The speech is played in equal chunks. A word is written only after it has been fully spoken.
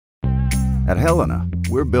At Helena,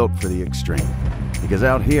 we're built for the extreme, because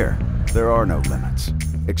out here, there are no limits.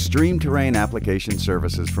 Extreme Terrain Application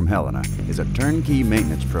Services from Helena is a turnkey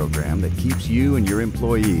maintenance program that keeps you and your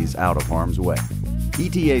employees out of harm's way.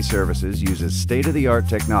 ETA Services uses state-of-the-art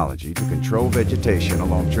technology to control vegetation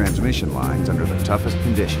along transmission lines under the toughest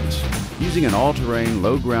conditions. Using an all-terrain,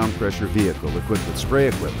 low-ground pressure vehicle equipped with spray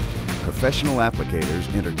equipment, professional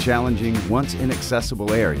applicators enter challenging, once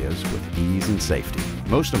inaccessible areas with ease and safety.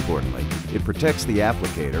 Most importantly, it protects the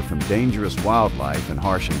applicator from dangerous wildlife and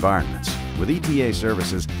harsh environments. With ETA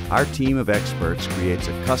Services, our team of experts creates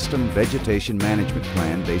a custom vegetation management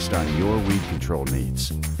plan based on your weed control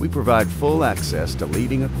needs. We provide full access to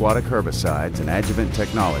leading aquatic herbicides and adjuvant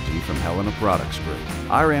technology from Helena Products Group.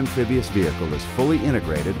 Our amphibious vehicle is fully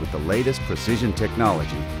integrated with the latest precision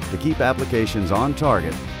technology to keep applications on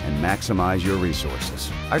target and maximize your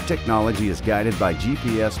resources. Our technology is guided by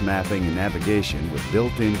GPS mapping and navigation with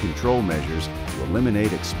built-in control measures to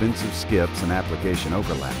eliminate expensive skips and application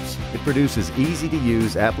overlaps. It produces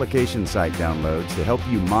easy-to-use application site downloads to help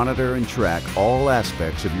you monitor and track all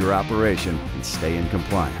aspects of your operation and stay in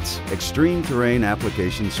compliance. Extreme Terrain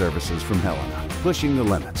Application Services from Helena, pushing the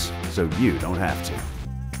limits so you don't have to.